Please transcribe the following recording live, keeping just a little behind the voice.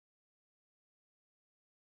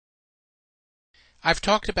I've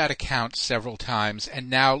talked about accounts several times, and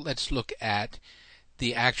now let's look at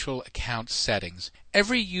the actual account settings.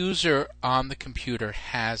 Every user on the computer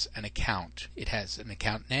has an account. It has an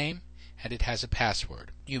account name and it has a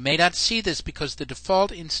password. You may not see this because the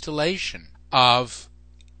default installation of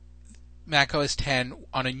Mac OS X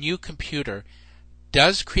on a new computer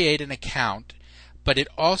does create an account, but it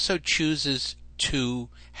also chooses to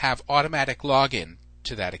have automatic login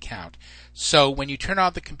to that account. So when you turn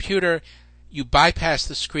on the computer, you bypass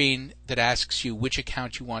the screen that asks you which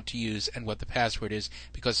account you want to use and what the password is,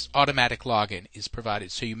 because automatic login is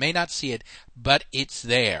provided. So you may not see it, but it's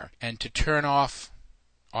there. And to turn off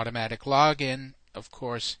automatic login, of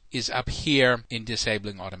course, is up here in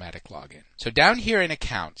disabling automatic login. So down here in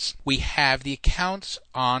accounts, we have the accounts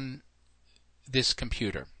on this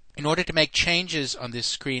computer. In order to make changes on this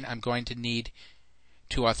screen, I'm going to need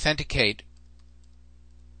to authenticate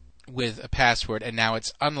with a password, and now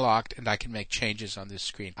it's unlocked and I can make changes on this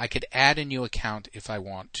screen. I could add a new account if I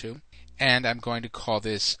want to, and I'm going to call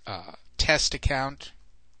this test account.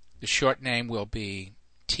 The short name will be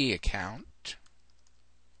T account,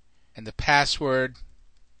 and the password,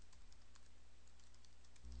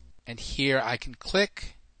 and here I can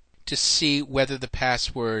click to see whether the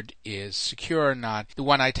password is secure or not. The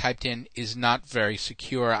one I typed in is not very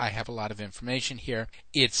secure. I have a lot of information here.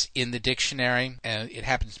 It's in the dictionary, and it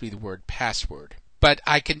happens to be the word password. But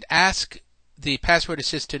I can ask the password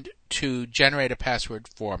assistant to generate a password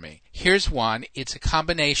for me. Here's one. It's a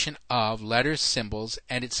combination of letters, symbols,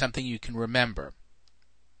 and it's something you can remember.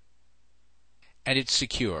 And it's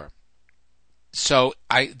secure. So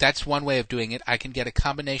that's one way of doing it. I can get a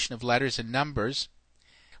combination of letters and numbers,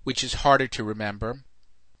 which is harder to remember.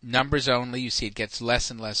 Numbers only, you see it gets less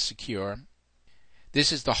and less secure.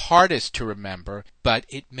 This is the hardest to remember, but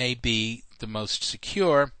it may be the most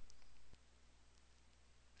secure.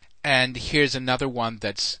 And here's another one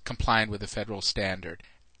that's compliant with the federal standard.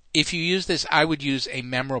 If you use this, I would use a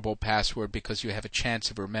memorable password because you have a chance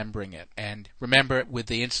of remembering it. And remember, with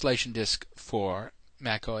the installation disk for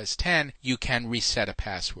Mac OS X, you can reset a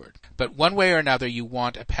password. But one way or another, you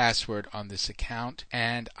want a password on this account,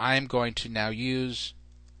 and I'm going to now use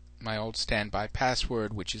my old standby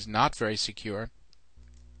password, which is not very secure.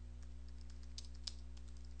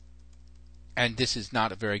 And this is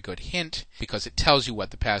not a very good hint because it tells you what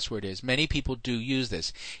the password is. Many people do use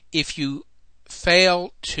this. If you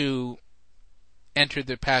fail to enter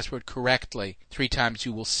the password correctly 3 times,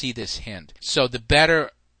 you will see this hint. So the better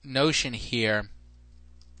notion here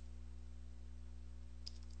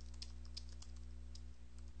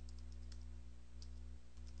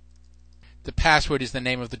the password is the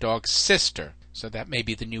name of the dog's sister, so that may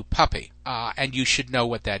be the new puppy, and you should know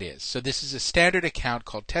what that is. So this is a standard account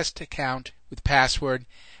called test account with password.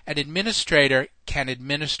 An administrator can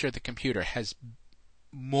administer the computer, has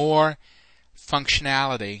more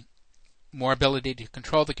functionality, more ability to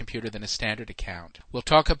control the computer than a standard account. We'll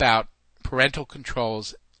talk about parental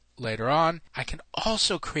controls later on. I can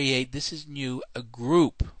also create, this is new, a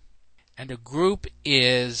group, and a group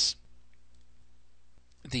is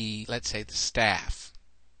let's say the staff.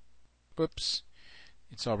 Oops,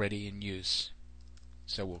 it's already in use,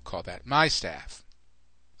 so we'll call that my staff.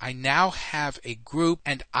 I now have a group,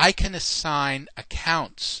 and I can assign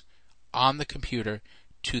accounts on the computer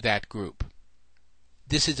to that group.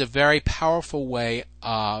 This is a very powerful way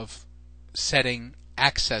of setting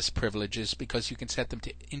access privileges because you can set them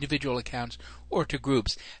to individual accounts or to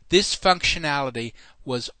groups. This functionality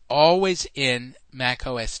was always in Mac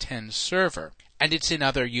OS X server, and it's in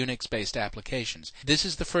other Unix-based applications. This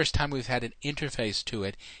is the first time we've had an interface to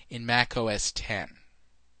it in Mac OS X.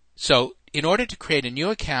 So in order to create a new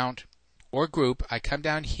account or group, I come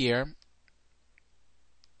down here.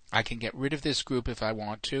 I can get rid of this group if I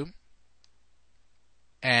want to.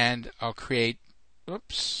 And I'll create,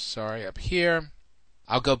 up here.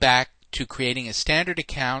 I'll go back to creating a standard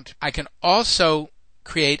account. I can also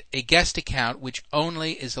create a guest account which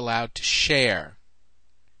only is allowed to share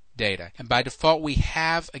data. And by default, we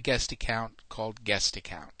have a guest account called guest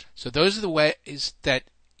account. So those are the ways that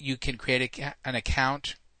you can create an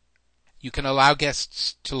account. You can allow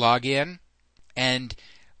guests to log in. And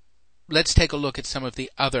let's take a look at some of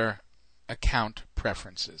the other account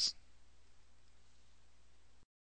preferences.